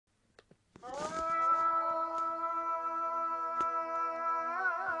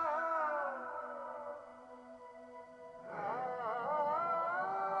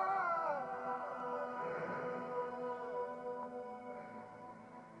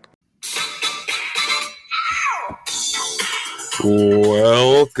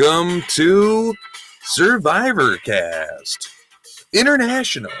Welcome to Survivor Cast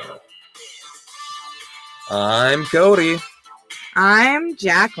International. I'm Cody. I'm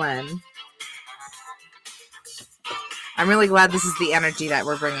Jacqueline. I'm really glad this is the energy that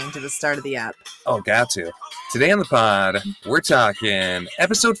we're bringing to the start of the app. Oh, got to. Today on the pod, we're talking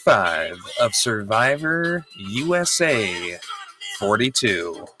episode 5 of Survivor USA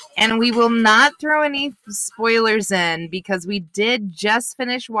 42. And we will not throw any spoilers in because we did just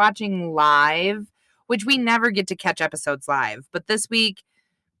finish watching live, which we never get to catch episodes live. But this week,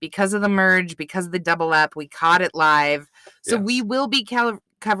 because of the merge, because of the double up, we caught it live. So Yes. we will be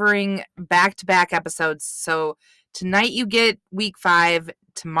covering back-to-back episodes. So tonight you get week 5.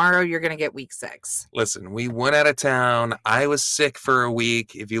 Tomorrow you're going to get week 6. Listen, we went out of town. I was sick for a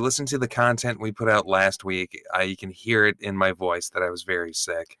week. If you listen to the content we put out last week, you can hear it in my voice that I was very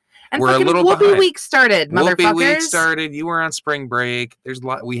sick. And We're a little Whoopi behind. Week started, motherfuckers. Whoopi Week started. You were on spring break. There's a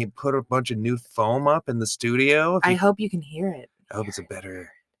lot. We put a bunch of new foam up in the studio. I hope you can hear it. I hope it's a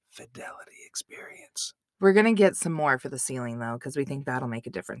better fidelity experience. We're going to get some more for the ceiling, though, because we think that'll make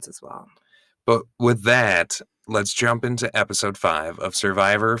a difference as well. But with that, let's jump into episode 5 of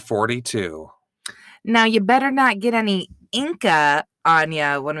Survivor 42. Now, you better not get any Inca on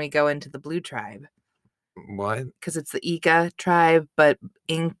ya when we go into the blue tribe. What? Because it's the Ica tribe, but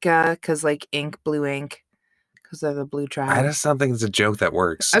Inca, because like ink, blue ink, because they're the blue tribe. I just don't think it's a joke that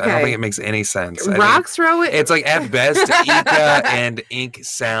works. I don't Okay. think it makes any sense. Roxrow. It's like at best, Ica and ink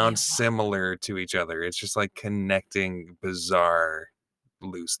sound similar to each other. It's just like connecting bizarre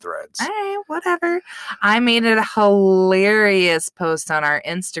loose threads. All right, whatever. I made a hilarious post on our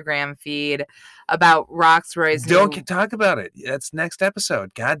Instagram feed about Roxroy's. Don't talk about it. That's next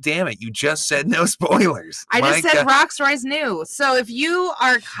episode. God damn it. You just said no spoilers. I just said Roxroy's new. So if you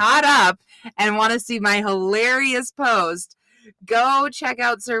are caught up and want to see my hilarious post, go check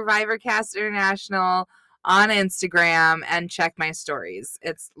out Survivor Cast International on Instagram and check my stories.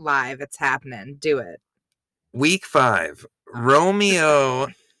 It's live. It's happening. Do it. Week 5. Romeo,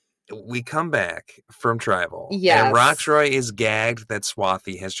 we come back from Tribal. Yes. And Roxroy is gagged that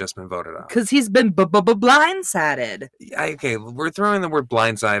Swathi has just been voted off. Because he's been blindsided. Okay, we're throwing the word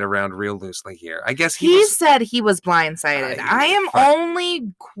blindside around real loosely here. I guess He said he was blindsided. I am fine.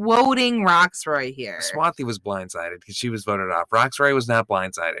 only quoting Roxroy here. Swathi was blindsided because she was voted off. Roxroy was not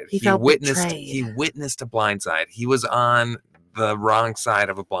blindsided. He felt witnessed. betrayed. He witnessed a blindside. He was on the wrong side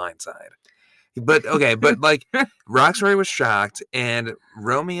of a blindside. But okay, but like Roxroy was shocked, and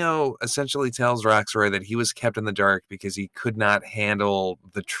Romeo essentially tells Roxroy that he was kept in the dark because he could not handle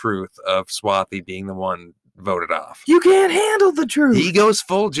the truth of Swathi being the one voted off. You can't handle the truth. He goes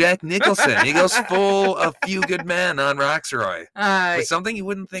full Jack Nicholson. He goes full A Few Good Men on Roxroy. With something you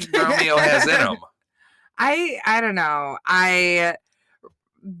wouldn't think Romeo has in him. I don't know.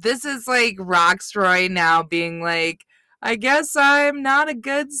 This is like Roxroy now being like, I guess I'm not a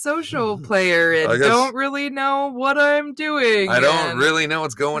good social player and don't really know what I'm doing. I don't really know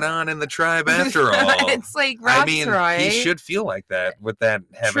what's going on in the tribe after all. It's like Roxroy. I mean, he should feel like that with that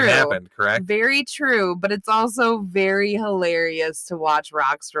having happened, correct? Very true, but it's also very hilarious to watch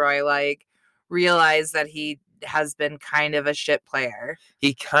Roxroy like realize that he has been kind of a shit player.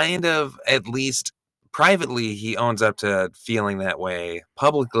 He kind of, at least privately, he owns up to feeling that way.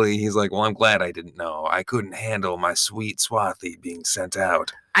 Publicly, he's like, well, I'm glad I didn't know. I couldn't handle my sweet Swathi being sent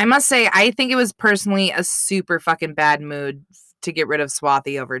out. I must say, I think it was personally a super fucking bad mood to get rid of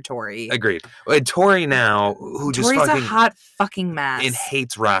Swathi over Tori. Agreed. And Tori now, who Tori's just fucking a hot fucking mess. and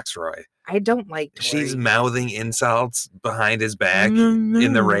hates Roxroy. I don't like Tori. She's mouthing insults behind his back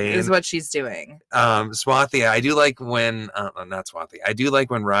in the rain. Is what she's doing. Swathi, I do like when not Swathi. I do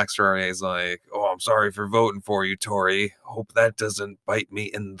like when Roxroy is like, "Oh, I'm sorry for voting for you, Tori. Hope that doesn't bite me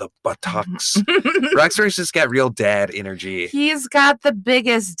in the buttocks." Roxroy's just got real dad energy. He's got the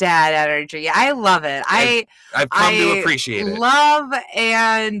biggest dad energy. I love it. I've come to appreciate it. Love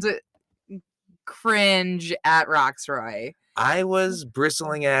and cringe at Roxroy. I was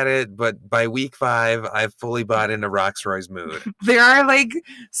bristling at it, but by week 5, I've fully bought into Roxroy's mood. There are like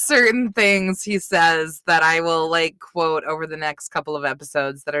certain things he says that I will like quote over the next couple of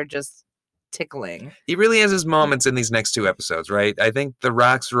episodes that are just tickling. He really has his moments in these next 2 episodes, right? I think the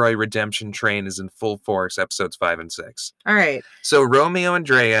Roxroy redemption train is in full force, episodes 5 and 6. All right. So Romeo and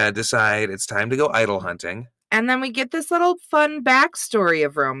Drea decide it's time to go idol hunting. And then we get this little fun backstory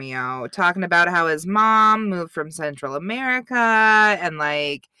of Romeo talking about how his mom moved from Central America and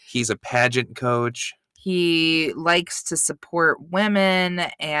like he's a pageant coach. He likes to support women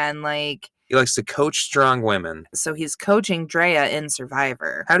and like he likes to coach strong women. So he's coaching Drea in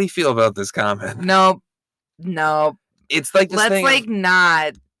Survivor. How do you feel about this comment? Nope. It's like this Let's thing. like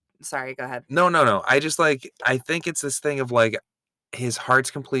not. Sorry, go ahead. No. I think it's this thing of like his heart's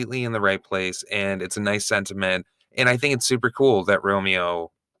completely in the right place, and it's a nice sentiment. And I think it's super cool that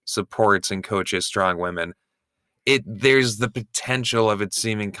Romeo supports and coaches strong women. There's the potential of it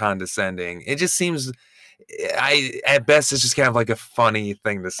seeming condescending. It just seems, at best, it's just kind of like a funny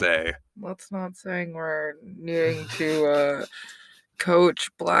thing to say. Let's not saying we're needing to coach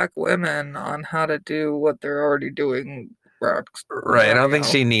Black women on how to do what they're already doing. Right, I don't think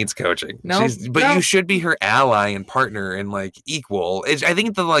she needs coaching. No, you should be her ally and partner and like equal. I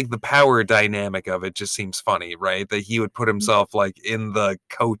think the power dynamic of it just seems funny, right? That he would put himself like in the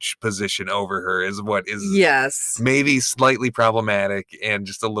coach position over her is what is maybe slightly problematic and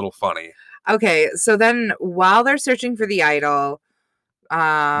just a little funny. Okay, so then while they're searching for the idol,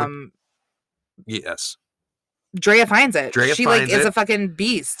 yes, Drea finds it. She like is a fucking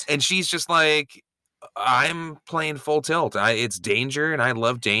beast, and she's just like, I'm playing full tilt. It's danger, and I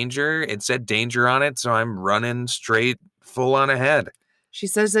love danger. It said danger on it, so I'm running straight full on ahead. She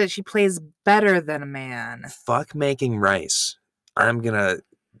says that she plays better than a man. Fuck making rice. I'm gonna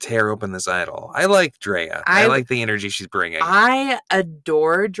tear open this idol. I like Drea. I like the energy she's bringing. I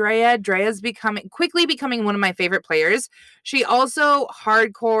adore Drea. Drea's quickly becoming one of my favorite players. She also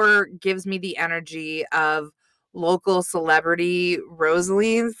hardcore gives me the energy of local celebrity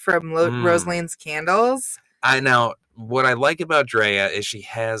Rosaline from Rosaline's Candles. What I like about Drea is she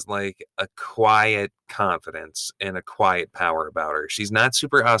has like a quiet confidence and a quiet power about her. She's not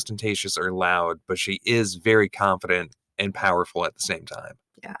super ostentatious or loud, but she is very confident and powerful at the same time.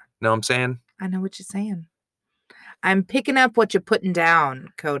 Yeah. Know what I'm saying? I know what you're saying. I'm picking up what you're putting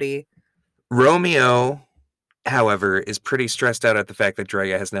down, Cody. Romeo, however, is pretty stressed out at the fact that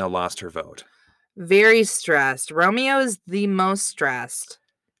Drea has now lost her vote. Very stressed. Romeo is the most stressed.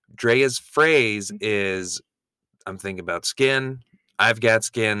 Drea's phrase is, I'm thinking about skin. I've got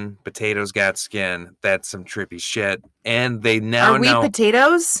skin. Potatoes got skin. That's some trippy shit. And they now know. Are we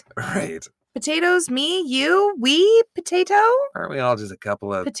potatoes? Right. Potatoes, me, you, we, potato? Aren't we all just a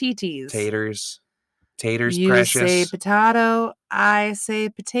couple of Petites. Taters, you precious. You say potato, I say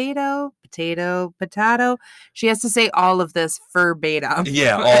potato, potato. She has to say all of this verbatim.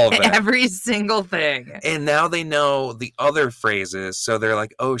 Yeah, all of it. Every single thing. And now they know the other phrases, so they're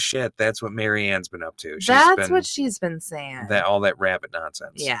like, oh shit, that's what Marianne's been up to. What she's been saying. All that rabbit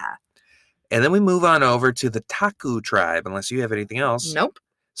nonsense. Yeah. And then we move on over to the Taku tribe, unless you have anything else. Nope.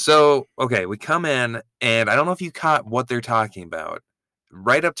 So, okay, we come in, and I don't know if you caught what they're talking about.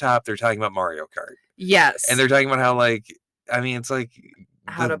 Right up top, they're talking about Mario Kart. Yes. And they're talking about how, like, I mean, it's like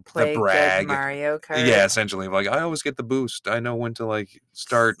how to play good Mario Kart. Yeah, essentially. Like, I always get the boost. I know when to, like,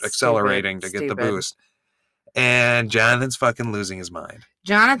 start accelerating to get the boost. And Jonathan's fucking losing his mind.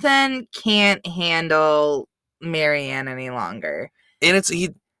 Jonathan can't handle Marianne any longer. And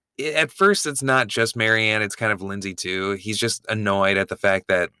at first, it's not just Marianne. It's kind of Lindsay, too. He's just annoyed at the fact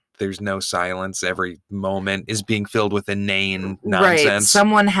that there's no silence. Every moment is being filled with inane nonsense. Right.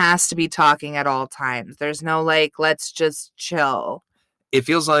 Someone has to be talking at all times. There's no, like, let's just chill. It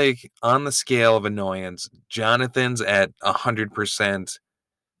feels like on the scale of annoyance, Jonathan's at 100%.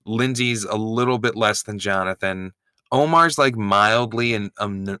 Lindsay's a little bit less than Jonathan. Omar's like mildly and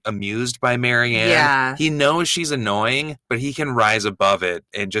amused by Marianne. Yeah. He knows she's annoying, but he can rise above it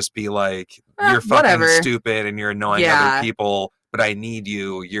and just be like, you're fucking whatever. Stupid and you're annoying other people. But I need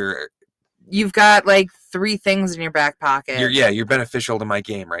you. You've got like 3 things in your back pocket. You're beneficial to my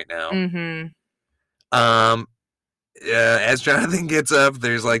game right now. Mm-hmm. As Jonathan gets up,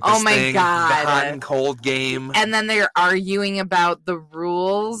 there's like this thing, God. The hot and cold game. And then they're arguing about the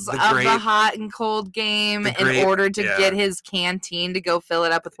rules of the hot and cold game in order to get his canteen to go fill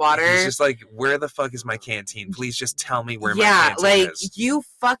it up with water. He's just like, where the fuck is my canteen? Please just tell me where my canteen is. Yeah, you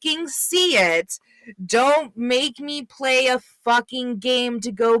fucking see it. Don't make me play a fucking game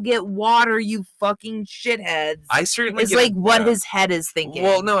to go get water, you fucking shitheads. I certainly It's like what his head is thinking.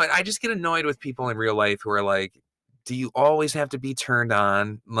 Well, no, I just get annoyed with people in real life who are like, do you always have to be turned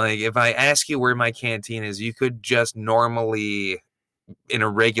on? Like, if I ask you where my canteen is, you could just normally, in a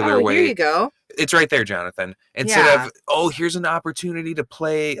regular way. Here you go. It's right there, Jonathan. Instead of, here's an opportunity to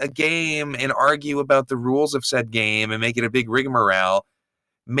play a game and argue about the rules of said game and make it a big rigmarole.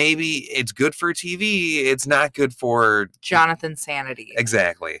 Maybe it's good for TV. It's not good for Jonathan's sanity.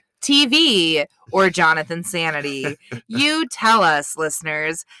 Exactly. TV or Jonathan's sanity. You tell us,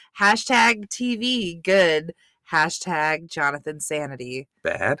 listeners. Hashtag TV good. Hashtag Jonathan's sanity.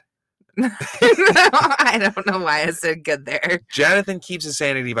 Bad? I don't know why I said good there. Jonathan keeps his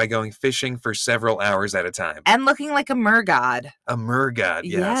sanity by going fishing for several hours at a time. And looking like a mergod. A mergod,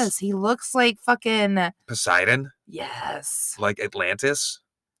 yes. Yes, he looks like fucking... Poseidon? Yes. Like Atlantis?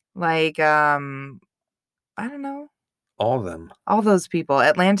 Like, I don't know. All of them. All those people.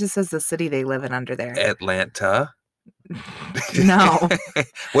 Atlantis is the city they live in under there. Atlanta? No.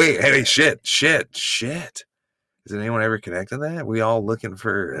 Wait, hey, shit. Has anyone ever connected that? We all looking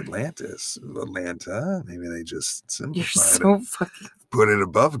for Atlantis. Atlanta? Maybe they just You're simplified so fucking... put it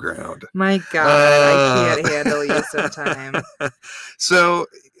above ground. My God, I can't handle you sometimes. So,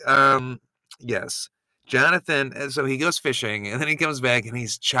 yes. Jonathan, so he goes fishing, and then he comes back, and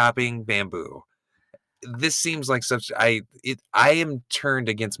he's chopping bamboo. This seems like such... I am turned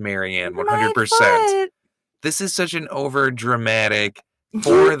against Marianne 100%. This is such an over-dramatic...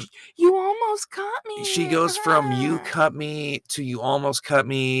 You almost caught me. She goes from you cut me to you almost cut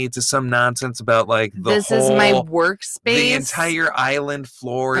me to some nonsense about like this is my workspace. The entire island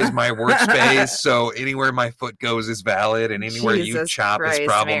floor is my workspace. So anywhere my foot goes is valid, and anywhere you chop is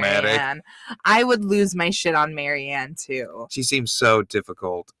problematic. Marianne. I would lose my shit on Marianne too. She seems so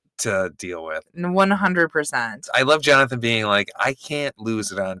difficult to deal with. 100%. I love Jonathan being like, I can't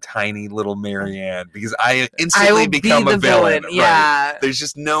lose it on tiny little Marianne because I instantly become a villain. Yeah. Right? There's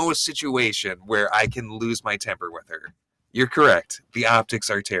just no situation where I can lose my temper with her. You're correct. The optics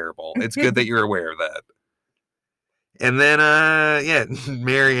are terrible. It's good that you're aware of that. And then,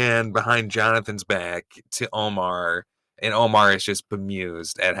 Marianne behind Jonathan's back to Omar, and Omar is just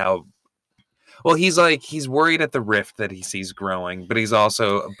bemused at how... Well, he's worried at the rift that he sees growing, but he's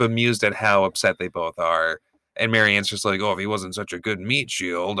also bemused at how upset they both are. And Marianne's just like, oh, if he wasn't such a good meat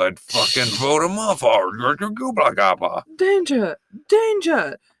shield, I'd fucking vote him off. Danger,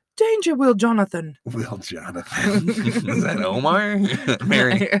 danger, danger, Will Jonathan. Will Jonathan. Is that Omar?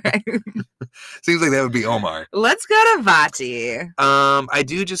 Marianne. Seems like that would be Omar. Let's go to Vati. I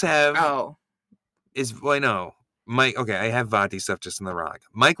do just have... Oh. Mike, okay, I have Vati stuff just in the rock.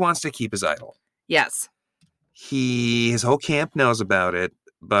 Mike wants to keep his idol. Yes. His whole camp knows about it,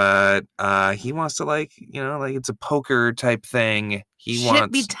 but he wants to it's a poker type thing.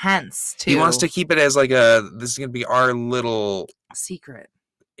 Should be tense too. He wants to keep it as like this is gonna be our little secret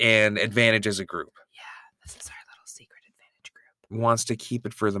and advantage as a group. Yeah, this is our little secret advantage group. Wants to keep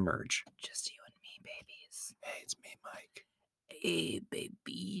it for the merge. Just you and me, babies. Hey, it's me, Mike. Hey,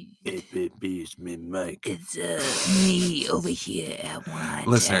 baby. Hey, baby, it's me, Mike. It's me over here at one.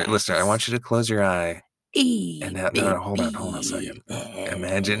 Listener, I want you to close your eye. Hey, and now, hold on a second.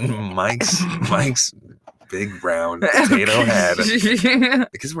 Imagine Mike's big brown potato head.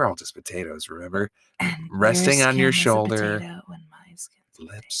 Because we're all just potatoes, remember? And resting on your shoulder.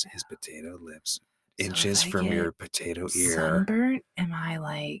 Lips is potato lips. Inches from your potato ear. Sunburnt? Am I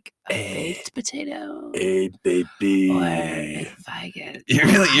like a baked potato? Hey, baby. Or if I get...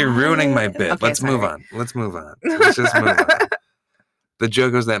 You're ruining my bit. Okay, Let's move on. Let's just move on. The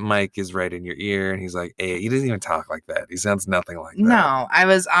joke is that Mike is right in your ear, and he's like, hey, he doesn't even talk like that. He sounds nothing like that. No, I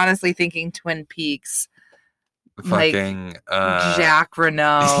was honestly thinking Twin Peaks. Fucking Jacques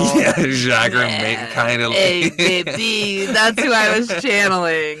Renault. Yeah, Jacques Renault kind of. Hey, baby, that's who I was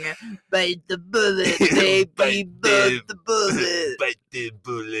channeling. Bite the bullet, baby, bite the bullet. Bite the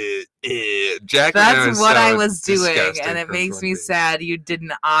bullet. Jacques That's what I was doing, and it makes me sad you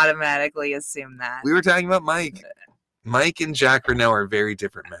didn't automatically assume that. We were talking about Mike. Mike and Jacques Renault are very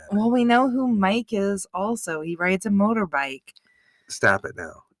different men. Well, we know who Mike is also. He rides a motorbike. Stop it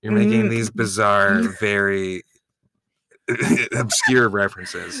now. You're making these bizarre, very obscure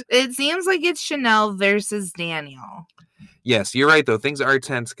references. It seems like it's Chanel versus Daniel. Yes, you're right, though. Things are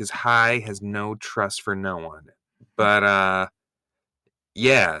tense because Hai has no trust for no one. But,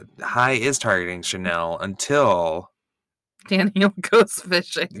 Hai is targeting Chanel until... Daniel goes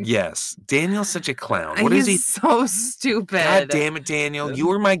fishing. Yes. Daniel's such a clown. What He's is he? So stupid. God damn it, Daniel. You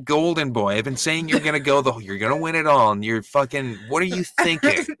were my golden boy. I've been saying you're going to go you're going to win it all. And you're fucking, what are you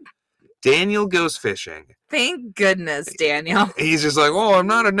thinking? Daniel goes fishing. Thank goodness, Daniel. He's just like, oh, I'm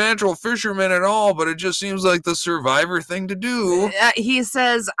not a natural fisherman at all, but it just seems like the survivor thing to do. He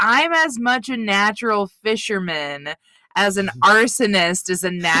says, I'm as much a natural fisherman as an arsonist is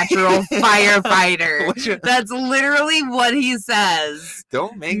a natural firefighter. That's literally what he says.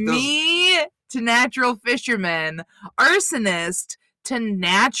 Don't make those... Me to natural fisherman, arsonist to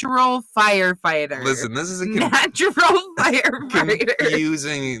natural firefighter. Listen, this is a natural firefighter.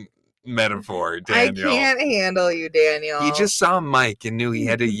 Confusing metaphor, Daniel. I can't handle you, Daniel. He just saw Mike and knew he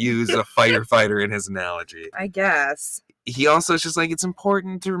had to use a firefighter in his analogy. I guess. He also is just like, it's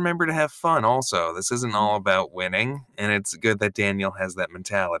important to remember to have fun also. This isn't all about winning, and it's good that Daniel has that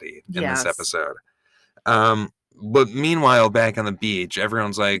mentality in this episode. But meanwhile, back on the beach,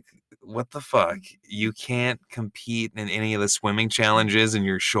 everyone's like, what the fuck? You can't compete in any of the swimming challenges and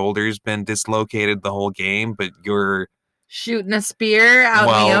your shoulder's been dislocated the whole game, but you're shooting a spear out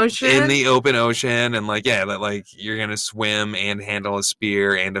in the ocean? In the open ocean, and you're gonna swim and handle a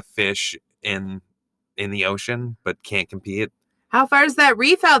spear and a fish in the ocean, but can't compete. How far is that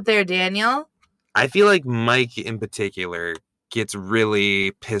reef out there, Daniel? I feel like Mike in particular gets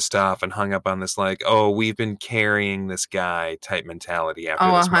really pissed off and hung up on this, we've been carrying this guy type mentality after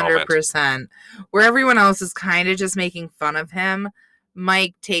this 100%. moment. Where everyone else is kind of just making fun of him,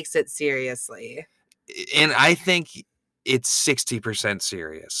 Mike takes it seriously. And I think it's 60%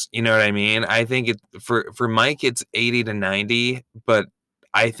 serious. You know what I mean? I think for Mike, it's 80 to 90, but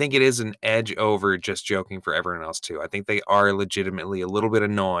I think it is an edge over just joking for everyone else too. I think they are legitimately a little bit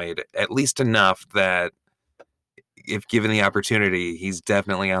annoyed, at least enough that if given the opportunity, he's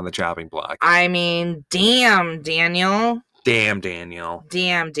definitely on the chopping block. I mean, damn, Daniel. Damn, Daniel.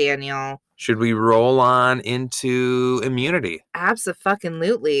 Damn, Daniel. Should we roll on into immunity?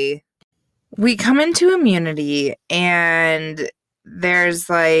 Abso-fucking-lutely. We come into immunity, and there's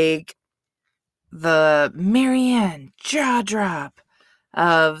the Marianne jaw drop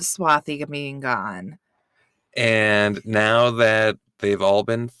of Swathi being gone. And now that they've all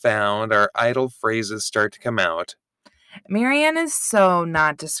been found, our idle phrases start to come out. Marianne is so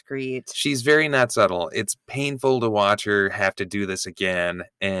not discreet. She's very not subtle. It's painful to watch her have to do this again,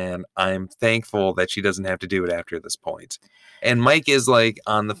 and I'm thankful that she doesn't have to do it after this point. And Mike is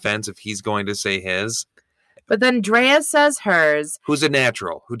on the fence if he's going to say his. But then Drea says hers. Who's a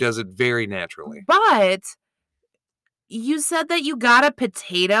natural, who does it very naturally. But you said that you got a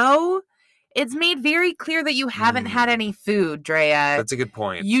potato. It's made very clear that you haven't had any food, Drea. That's a good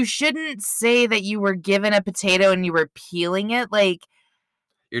point. You shouldn't say that you were given a potato and you were peeling it.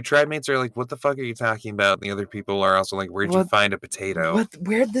 Your tribe mates are what the fuck are you talking about? And the other people are also where'd you find a potato?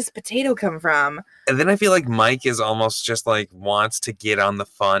 Where'd this potato come from? And then I feel like Mike is almost just wants to get on the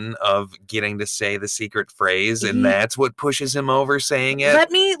fun of getting to say the secret phrase, and that's what pushes him over saying it.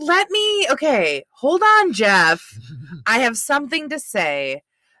 Let me, okay, hold on, Jeff. I have something to say.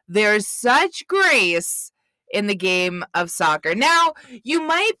 There's such grace in the game of soccer. Now, you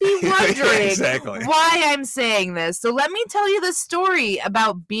might be wondering why I'm saying this. So let me tell you the story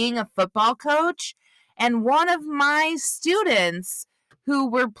about being a football coach and one of my students who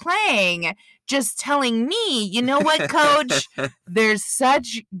were playing just telling me, you know what, coach? There's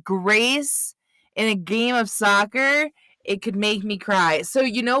such grace in a game of soccer. It could make me cry. So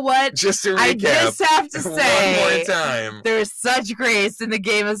you know what? Just to recap, I just have to say one more time. There's such grace in the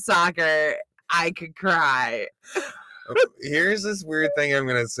game of soccer. I could cry. Here's this weird thing I'm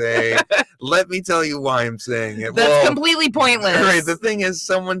going to say. Let me tell you why I'm saying it. That's completely pointless. Right, the thing is,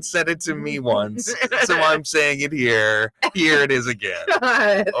 someone said it to me once, so I'm saying it here. Here it is again.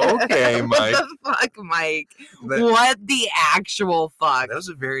 Okay, Mike. What the fuck, Mike? What the actual fuck? That was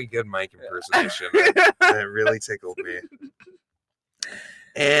a very good Mike impersonation. That really tickled me.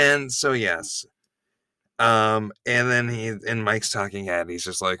 And so, yes. And then Mike's talking head. He's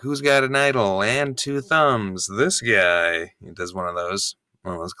just who's got an idol and two thumbs? This guy. He does one of those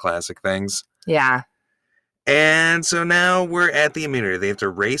classic things. Yeah. And so now we're at the immunity. They have to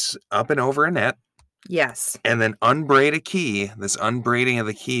race up and over a net. Yes. And then unbraid a key. This unbraiding of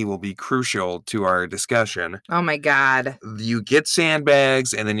the key will be crucial to our discussion. Oh my God. You get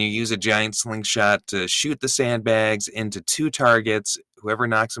sandbags, and then you use a giant slingshot to shoot the sandbags into two targets. Whoever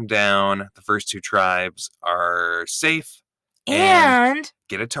knocks them down, the first two tribes are safe. And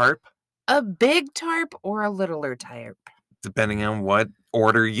get a tarp. A big tarp or a littler tarp. Depending on what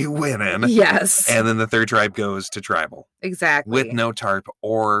order you win in. Yes. And then the third tribe goes to tribal. Exactly. With no tarp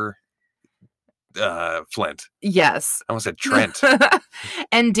or Flint. Yes. I almost said Trent.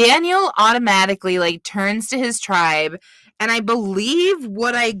 And Daniel automatically turns to his tribe, and I believe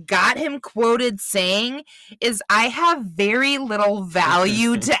what I got him quoted saying is, I have very little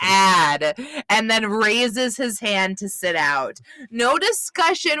value to add, and then raises his hand to sit out. No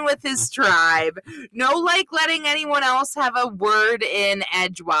discussion with his tribe. No letting anyone else have a word in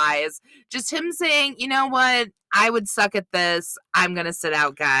edgewise. Just him saying, you know what? I would suck at this. I'm going to sit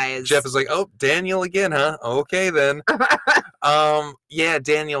out, guys. Jeff is oh, Daniel again, huh? Okay, then. Yeah,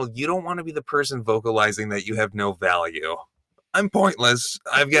 Daniel, you don't want to be the person vocalizing that you have no value. I'm pointless.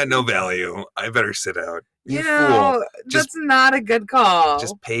 I've got no value. I better sit out. You fool. That's not a good call.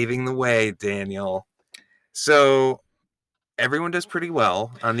 Just paving the way, Daniel. So everyone does pretty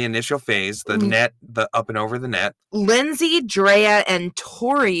well on the initial phase. The net, the up and over the net. Lindsay, Drea, and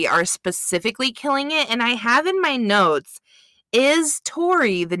Tori are specifically killing it. And I have in my notes, Is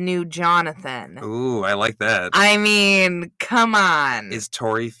Tori the new Jonathan? Ooh, I like that. I mean, come on. Is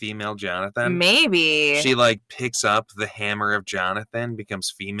Tori female Jonathan? Maybe. She like picks up the hammer of Jonathan, becomes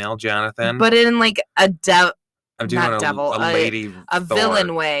female Jonathan. But in like a I'm doing a lady a Thor.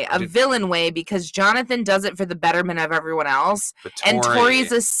 villain way. A villain way, because Jonathan does it for the betterment of everyone else. But And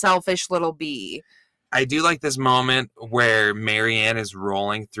Tori's a selfish little bee. I do like this moment where Marianne is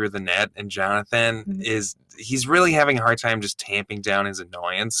rolling through the net and Jonathan he's really having a hard time just tamping down his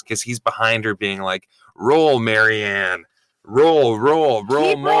annoyance because he's behind her being like, roll, Marianne. Roll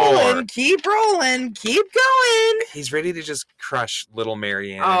Keep more. Keep rolling. Keep going. He's ready to just crush little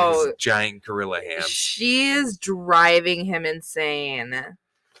Marianne in his giant gorilla hands. She is driving him insane.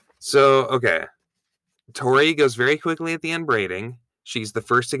 So, okay. Tori goes very quickly at the unbraiding. She's the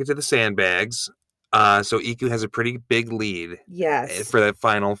first to get to the sandbags. So Iku has a pretty big lead. Yes. For that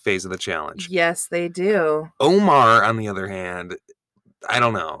final phase of the challenge. Yes, they do. Omar, on the other hand, I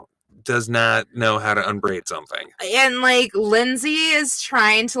don't know, does not know how to unbraid something. And like Lindsay is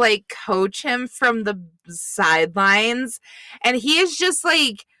trying to like coach him from the sidelines, and he is just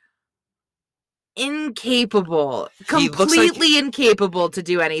like incapable, completely incapable to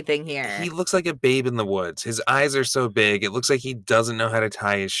do anything here. He looks like a babe in the woods. His eyes are so big. It looks like he doesn't know how to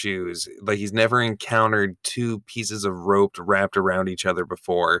tie his shoes. Like he's never encountered two pieces of rope wrapped around each other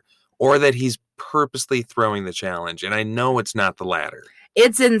before, or that he's purposely throwing the challenge. And I know it's not the latter.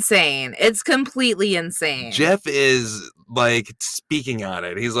 It's insane. It's completely insane. Jeff is like speaking on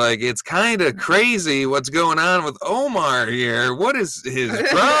it. He's like, it's kind of crazy what's going on with Omar here. What is his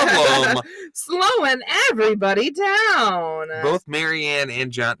problem? Slowing everybody down. Both Marianne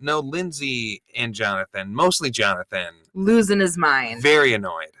and Lindsay and Jonathan, mostly Jonathan, losing his mind. Very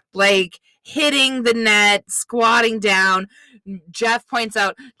annoyed. Like hitting the net, squatting down. Jeff points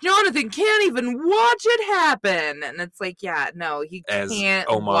out, Jonathan can't even watch it happen. And it's like, yeah, no, he can't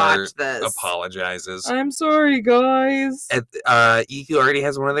watch this. Apologizes. I'm sorry, guys. Iku already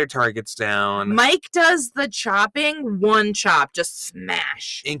has one of their targets down. Mike does the chopping, one chop, just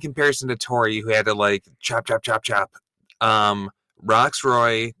smash. In comparison to Tori, who had to like chop.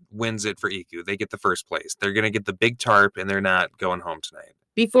 Roxroy wins it for Iku. They get the first place. They're going to get the big tarp, and they're not going home tonight.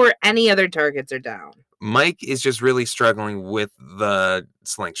 Before any other targets are down. Mike is just really struggling with the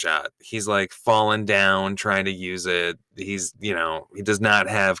slingshot. He's like falling down, trying to use it. He's, he does not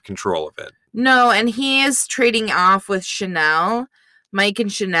have control of it. No, and he is trading off with Chanel. Mike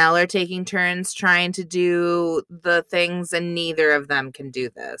and Chanel are taking turns trying to do the things, and neither of them can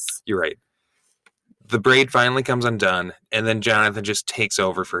do this. You're right. The braid finally comes undone, and then Jonathan just takes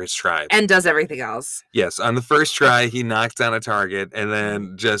over for his tribe. And does everything else. Yes, on the first try, he knocks down a target, and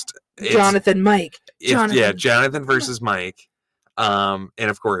then just... Jonathan versus Mike. And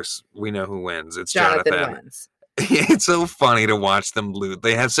of course, we know who wins. It's Jonathan. Wins. It's so funny to watch them loot.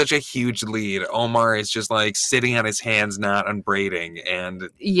 They have such a huge lead. Omar is just like sitting on his hands, not unbraiding. And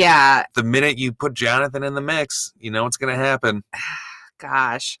yeah, the minute you put Jonathan in the mix, you know what's going to happen.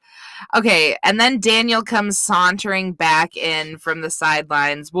 Gosh. Okay, and then Daniel comes sauntering back in from the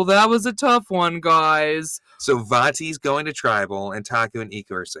sidelines. Well, that was a tough one, guys. So Vati's going to tribal, and Taku and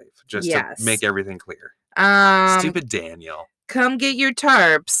Iku are safe, just to make everything clear. Stupid Daniel. Come get your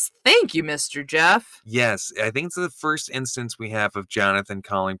tarps. Thank you, Mr. Jeff. Yes, I think it's the first instance we have of Jonathan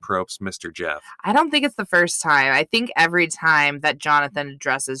calling Probst Mr. Jeff. I don't think it's the first time. I think every time that Jonathan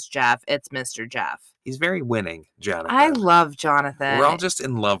addresses Jeff, it's Mr. Jeff. He's very winning, Jonathan. I love Jonathan. We're all just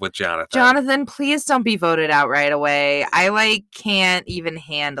in love with Jonathan. Jonathan, please don't be voted out right away. I can't even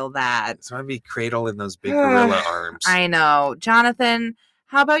handle that. So I'd be cradled in those big gorilla arms. I know. Jonathan,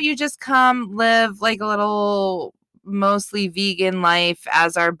 how about you just come live like a little mostly vegan life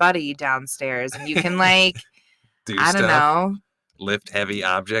as our buddy downstairs, and you can do I don't know, lift heavy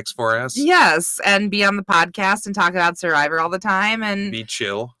objects for us. Yes, and be on the podcast and talk about Survivor all the time and be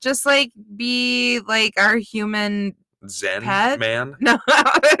chill. Just be like our human Zen pet? Man. No,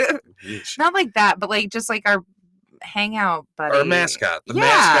 not like that, but just like our hangout buddy. Or mascot. The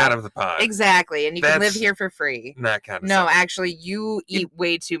mascot of the pod. Exactly. And you can live here for free. Not kind of No, actually, you eat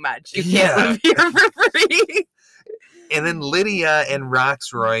way too much. You can't live here for free. And then Lydia and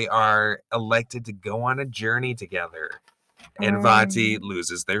Roxroy are elected to go on a journey together. And Vati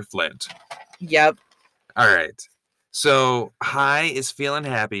loses their flint. Yep. All right. So Hai is feeling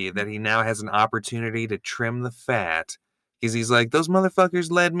happy that he now has an opportunity to trim the fat. Because he's like, those motherfuckers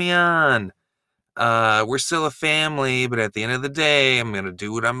led me on. We're still a family, but at the end of the day, I'm going to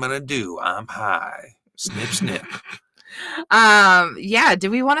do what I'm going to do. I'm Hai. Snip, snip. Yeah,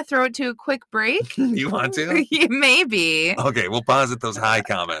 do we want to throw it to a quick break? You want to? Maybe. Okay, we'll pause at those Hai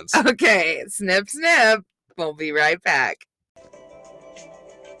comments. Okay, snip, snip. We'll be right back.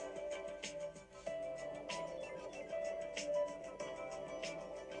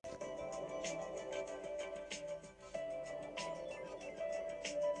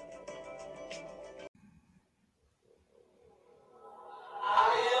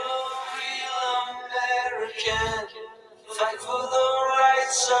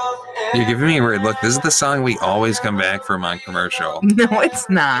 You're giving me a weird look. This is the song we always come back from on commercial. No, it's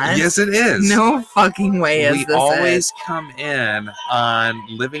not. Yes, it is. No fucking way is We this always it. come in on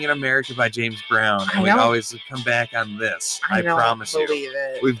Living in America by James Brown, and we always come back on this. I promise you. I don't believe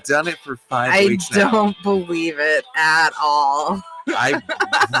it. We've done it for 5 weeks now. I don't believe it at all.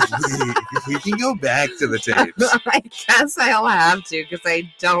 We can go back to the tapes. I guess I'll have to, because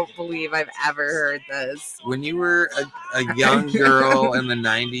I don't believe I've ever heard this. When you were a young girl in the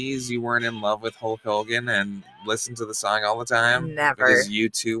 90s, you weren't in love with Hulk Hogan and listened to the song all the time? Never. Because you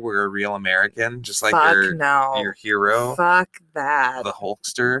too were a real American, just like your hero. Fuck that. The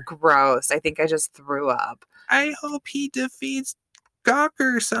Hulkster. Gross. I think I just threw up. I hope he defeats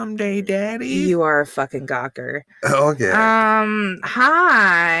Gawker someday, Daddy. You are a fucking Gawker. Okay.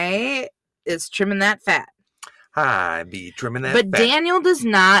 Hi is trimming that fat. Hi, be trimming that but fat. Daniel does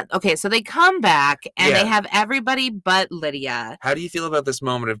not. Okay, so they come back and they have everybody but Lydia. How do you feel about this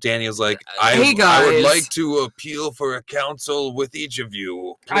moment of Daniel's like, hey guys, I would like to appeal for a council with each of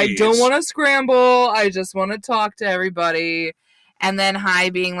you, please. I don't want to scramble. I just want to talk to everybody. And then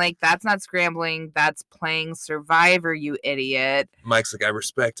Hi being like, that's not scrambling. That's playing Survivor, you idiot. Mike's like, I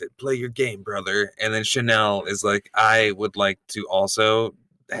respect it. Play your game, brother. And then Chanel is like, I would like to also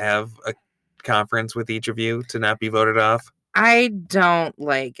have a conference with each of you to not be voted off. I don't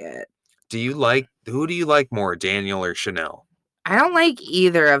like it. Who do you like more, Daniel or Chanel? I don't like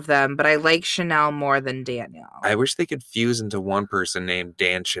either of them, but I like Chanel more than Daniel. I wish they could fuse into one person named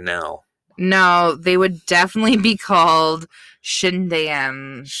Dan Chanel. No, they would definitely be called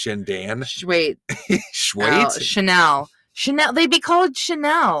Shindan. Shindan? Wait. Schwait? Chanel. Chanel. They'd be called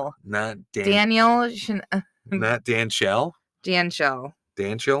Chanel. Not Dan. Daniel. Not Dan Shell? Dan Shell.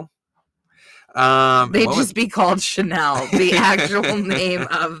 Dan Shell? They'd just be called Chanel, the actual name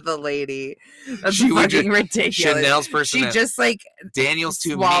of the lady. That's fucking ridiculous. Chanel's person. She just like Daniel's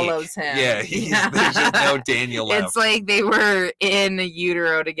too swallows him. Yeah, there's just no Daniel left. It's like they were in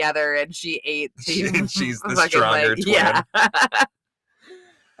utero together, and she ate. She's the stronger twin. Yeah.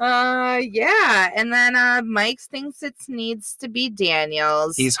 Yeah, and then Mike thinks it needs to be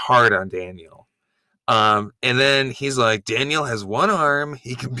Daniel's. He's hard on Daniel. And then he's like, Daniel has one arm,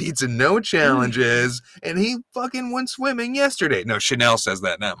 he competes in no challenges, and he fucking went swimming yesterday. No, Chanel says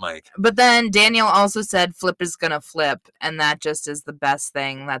that, not Mike. But then Daniel also said Flip is gonna flip, and that just is the best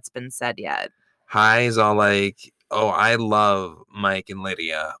thing that's been said yet. Hi is all like, oh, I love Mike and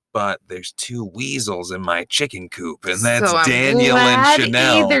Lydia, but there's two weasels in my chicken coop, and that's so Daniel and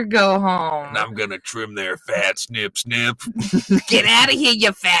Chanel. Either go home. And I'm gonna trim their fat, snip, snip. Get out of here,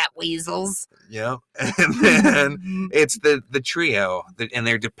 you fat weasels. Yep. And then it's the trio, and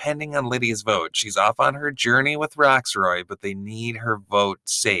they're depending on Lydia's vote. She's off on her journey with Roxroy, but they need her vote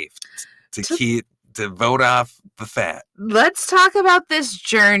safe to vote off the fat. Let's talk about this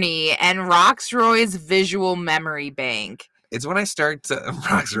journey and Roxroy's visual memory bank. It's when I start to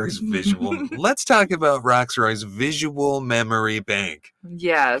Roxroy's visual. Let's talk about Roxroy's visual memory bank.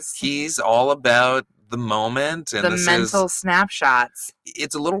 Yes. He's all about the moment and the mental snapshots.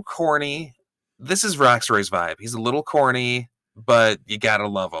 It's a little corny. This is Roxroy's vibe. He's a little corny, but you gotta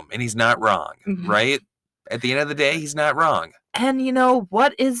love him. And he's not wrong, right? At the end of the day, he's not wrong. And you know,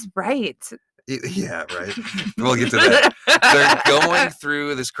 what is right? Yeah, right. We'll get to that. They're going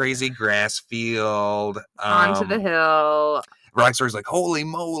through this crazy grass field. Onto the hill. Roxroy's like, holy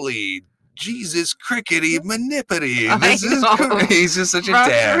moly. Jesus crickety manipity. He's just such a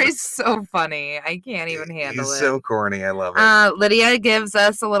dad. Roxroy's so funny. I can't even handle it. He's so corny. I love it. Lydia gives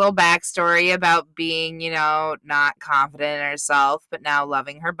us a little backstory about being, not confident in herself, but now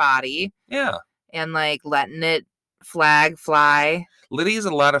loving her body. Yeah. And like letting it fly. Lydia's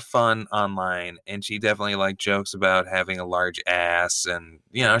a lot of fun online, and she definitely jokes about having a large ass, and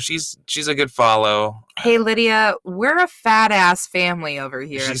she's a good follow. Hey Lydia, we're a fat ass family over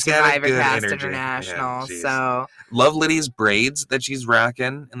here at Survivor Cast International. Yeah, so love Lydia's braids that she's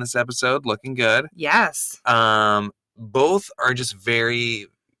rocking in this episode, looking good. Yes. Both are just very,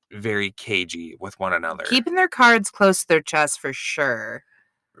 very cagey with one another, keeping their cards close to their chest for sure.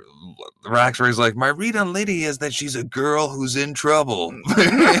 Roxroy's like, my read on Lydia is that she's a girl who's in trouble.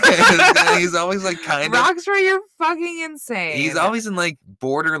 And he's always kind of Roxroy, you're fucking insane. He's always in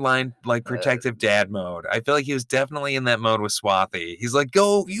borderline protective dad mode. I feel like he was definitely in that mode with Swathi. He's like,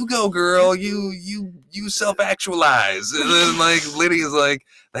 you go girl, you self-actualize. And then Lydia's like,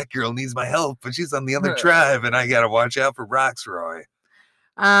 that girl needs my help, but she's on the other tribe and I gotta watch out for Roxroy.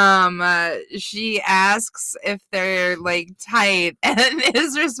 She asks if they're tight, and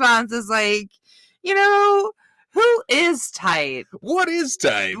his response is Who is tight? What is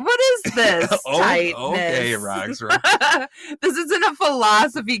tight? What is this tightness? Okay, Roxroy. This isn't a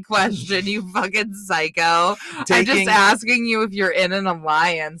philosophy question, you fucking psycho. I'm just asking you if you're in an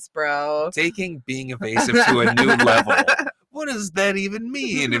alliance, bro. Taking being evasive to a new level. What does that even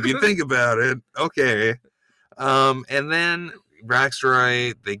mean if you think about it? Okay. And then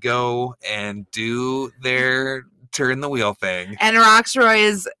Roxroy, they go and do their turn the wheel thing. And Roxroy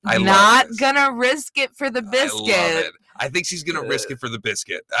is not gonna risk it for the biscuit. I love it. I think she's gonna risk it for the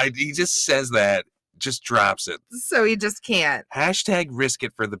biscuit. He just says that, just drops it. So he just can't. Hashtag risk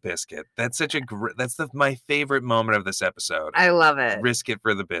it for the biscuit. That's such a my favorite moment of this episode. I love it. Risk it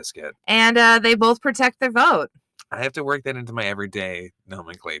for the biscuit. And they both protect their vote. I have to work that into my everyday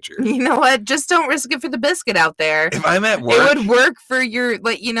nomenclature. You know what? Just don't risk it for the biscuit out there. If I'm at work, it would work for your,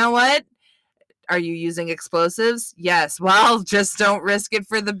 like, you know what? Are you using explosives? Yes. Well, just don't risk it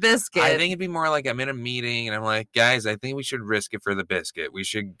for the biscuit. I think it'd be more like I'm in a meeting and I'm like, guys, I think we should risk it for the biscuit. We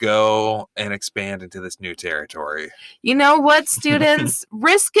should go and expand into this new territory. You know what, students?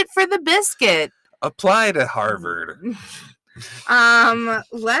 Risk it for the biscuit. Apply to Harvard.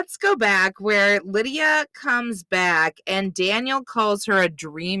 Let's go back where Lydia comes back and Daniel calls her a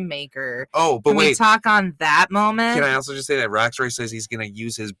dream maker. Oh, but wait. Can we talk on that moment? Can I also just say that Roxroy says he's going to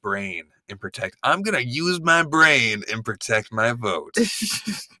use his brain and protect. I'm going to use my brain and protect my vote.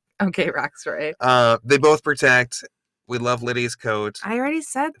 Okay, Roxroy. They both protect. We love Lydia's coat. I already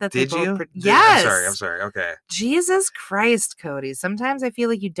said that. Did you? Yes. I'm sorry. Okay. Jesus Christ, Cody. Sometimes I feel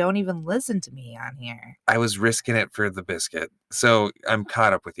like you don't even listen to me on here. I was risking it for the biscuit. So I'm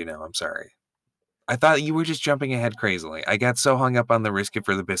caught up with you now. I'm sorry. I thought you were just jumping ahead crazily. I got so hung up on the risk it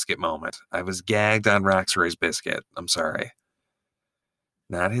for the biscuit moment. I was gagged on Roxroy's biscuit. I'm sorry.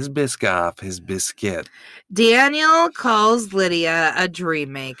 Not his Biscoff, his biscuit. Daniel calls Lydia a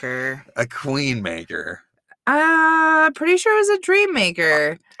dream maker. A queen maker. Pretty sure it was a dream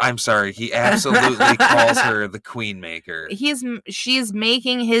maker. I'm sorry. He absolutely calls her the queen maker. She's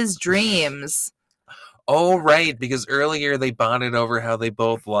making his dreams. Oh, right. Because earlier they bonded over how they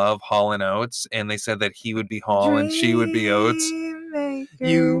both love Hall and Oates, and they said that he would be Hall and she would be Oates. Maker.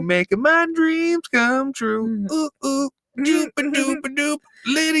 You make my dreams come true. Ooh, ooh. Doop a doop a doop,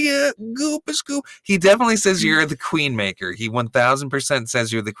 Lydia, goop a scoop. He definitely says you're the queen maker. He 1000%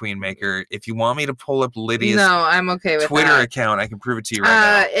 says you're the queen maker. If you want me to pull up Lydia's I'm okay with Twitter that. account, I can prove it to you right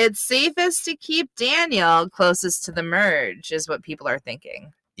now. It's safest to keep Daniel closest to the merge, is what people are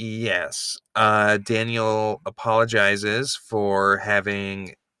thinking. Yes. Daniel apologizes for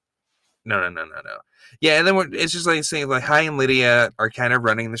having. No. Yeah, and then it's just like saying, like, Hai and Lydia are kind of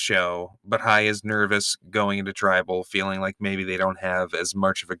running the show, but Hai is nervous going into Tribal, feeling like maybe they don't have as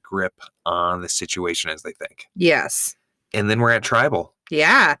much of a grip on the situation as they think. Yes. And then we're at Tribal.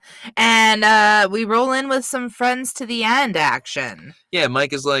 Yeah. And we roll in with some friends to the end action. Yeah,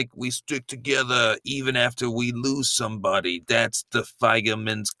 Mike is like, we stick together even after we lose somebody. That's the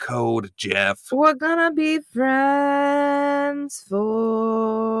Feigerman's code, Jeff. We're gonna be friends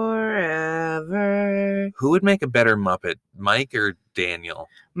forever. Who would make a better Muppet, Mike or Daniel?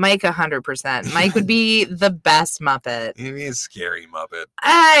 Mike 100%. Mike would be the best Muppet. He'd be a scary Muppet.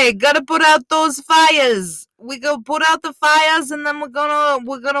 Hey, gotta put out those fires. We go put out the fires, and then we're gonna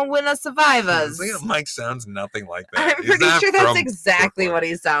win a survivors. Mike sounds nothing like that. I'm pretty sure that's exactly what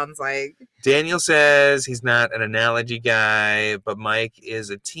he sounds like. Daniel says he's not an analogy guy, but Mike is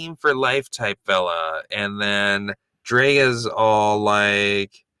a team for life type fella. And then Drea's all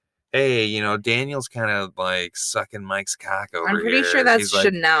like, hey, you know, Daniel's kind of like sucking Mike's cock over here. I'm pretty sure that's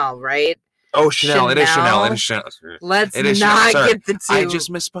Chanel, right? Oh, Chanel. It is Chanel. Let's not get the two. I just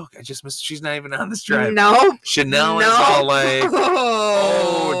misspoke. She's not even on this drive. No. Chanel is all like,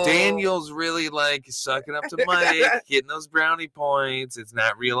 oh, Daniel's really like sucking up to Mike, getting those brownie points. It's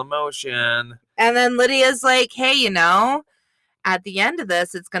not real emotion. And then Lydia's like, hey, you know, at the end of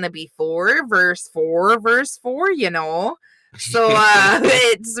this, it's going to be 4 verse 4 verse 4, you know. So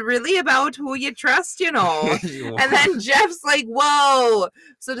it's really about who you trust, you know. And then Jeff's like, whoa.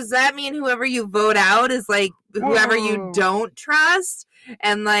 So does that mean whoever you vote out is like whoever you don't trust?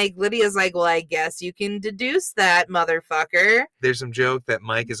 And like Lydia's like, well, I guess you can deduce that, motherfucker. There's some joke that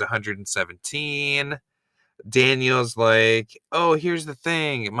Mike is 117. Daniel's like, oh, here's the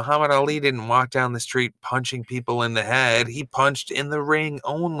thing. Muhammad Ali didn't walk down the street punching people in the head. He punched in the ring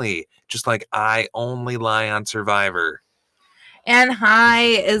only. Just like I only lie on Survivor. And Hai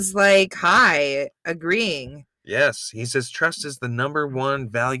is like, hi, agreeing. Yes, he says trust is the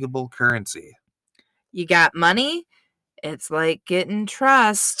 #1 valuable currency. You got money? It's like getting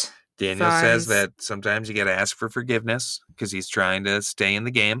trust. Daniel says that sometimes you got to ask for forgiveness because he's trying to stay in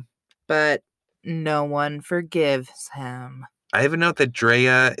the game. But no one forgives him. I have a note that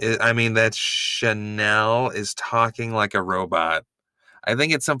that Chanel is talking like a robot. I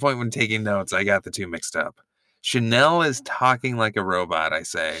think at some point when taking notes, I got the two mixed up. Chanel is talking like a robot, I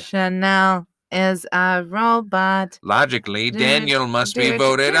say. Chanel is a robot. Logically, Daniel must be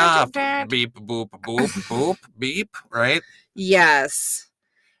voted off. Beep, boop, boop, boop, beep, right? Yes.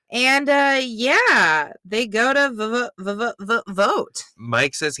 And they go to vote.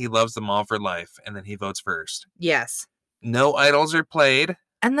 Mike says he loves them all for life, and then he votes first. Yes. No idols are played.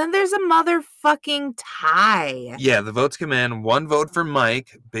 And then there's a motherfucking tie. Yeah, the votes come in. 1 vote for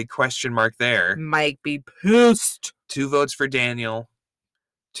Mike. Big question mark there. Mike be pissed. 2 votes for Daniel.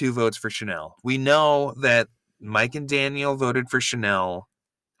 2 votes for Chanel. We know that Mike and Daniel voted for Chanel.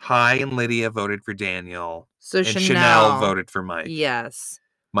 Hai and Lydia voted for Daniel. So and Chanel voted for Mike. Yes.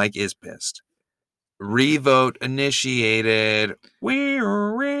 Mike is pissed. Revote initiated.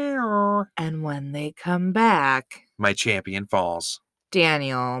 And when they come back, my champion falls.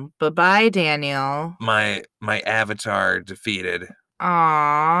 Daniel. Bye-bye, Daniel. My avatar defeated.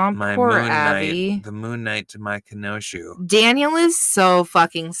 Aw, my poor Moon Abby. Knight, the Moon Knight to my Kenoshu. Daniel is so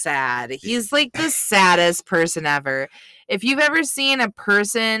fucking sad. He's like the saddest person ever. If you've ever seen a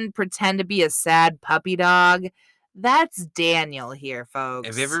person pretend to be a sad puppy dog, that's Daniel here, folks.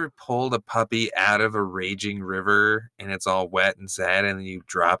 Have you ever pulled a puppy out of a raging river and it's all wet and sad and then you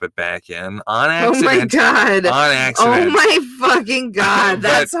drop it back in on accident? Oh my God. On accident. Oh my fucking God.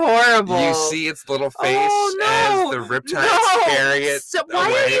 That's horrible. You see its little face as the riptides carry it why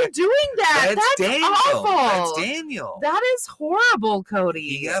away. are you doing that? That's Daniel. awful. That's Daniel. That is horrible, Cody.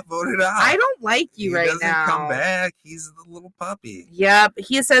 He got voted off. I don't like you right now. He doesn't come back. He's the little puppy. Yep.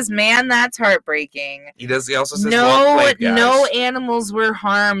 He says, man, that's heartbreaking. He also says, no animals were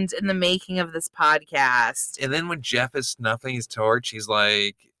harmed in the making of this podcast. And then when Jeff is snuffing his torch, he's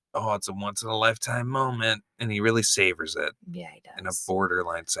like, oh, it's a once-in-a-lifetime moment. And he really savors it. Yeah, he does. In a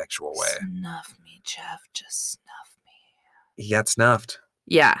borderline sexual way. Snuff me, Jeff. Just snuff me. He got snuffed.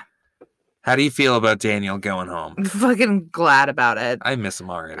 Yeah. How do you feel about Daniel going home? I'm fucking glad about it. I miss him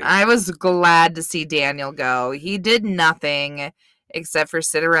already. I was glad to see Daniel go. He did nothing except for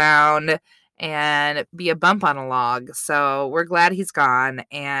sit around and be a bump on a log. So we're glad he's gone,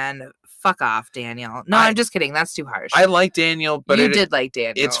 and fuck off, Daniel. No, I'm just kidding. That's too harsh. I like Daniel, but you did like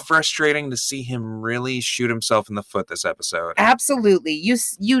Daniel. It's frustrating to see him really shoot himself in the foot this episode. Absolutely.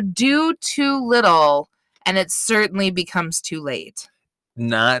 You do too little, and it certainly becomes too late.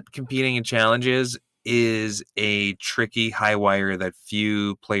 Not competing in challenges is a tricky high wire that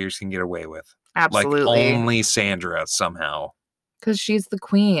few players can get away with. Absolutely. Like only Sandra somehow. Because she's the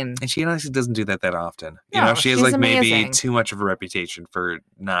queen. And she honestly doesn't do that often. No, she has she's amazing. Maybe too much of a reputation for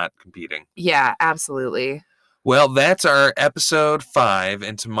not competing. Yeah, absolutely. Well, that's our episode 5.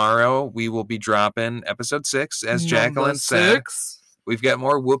 And tomorrow we will be dropping episode 6, as Jacqueline said. We've got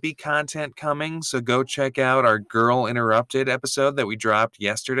more Whoopi content coming. So go check out our Girl Interrupted episode that we dropped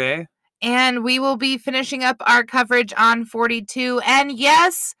yesterday. And we will be finishing up our coverage on 42. And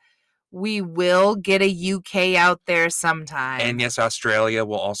yes, we will get a UK out there sometime. And yes, Australia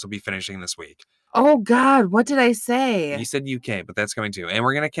will also be finishing this week. Oh, God. What did I say? You said UK, but that's coming too. And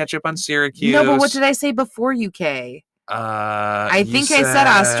we're going to catch up on Syracuse. No, but what did I say before UK? I think I said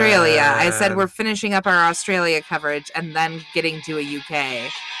Australia. I said we're finishing up our Australia coverage and then getting to a UK.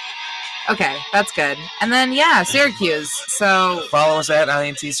 Okay, that's good. And then, yeah, Syracuse. So follow us at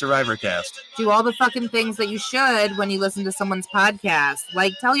INT SurvivorCast. Do all the fucking things that you should when you listen to someone's podcast.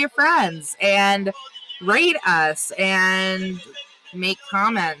 Like, tell your friends and rate us and make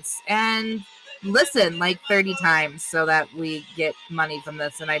comments and listen like 30 times so that we get money from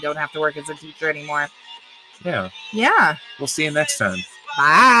this and I don't have to work as a teacher anymore. Yeah. Yeah. We'll see you next time.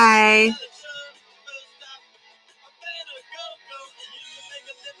 Bye.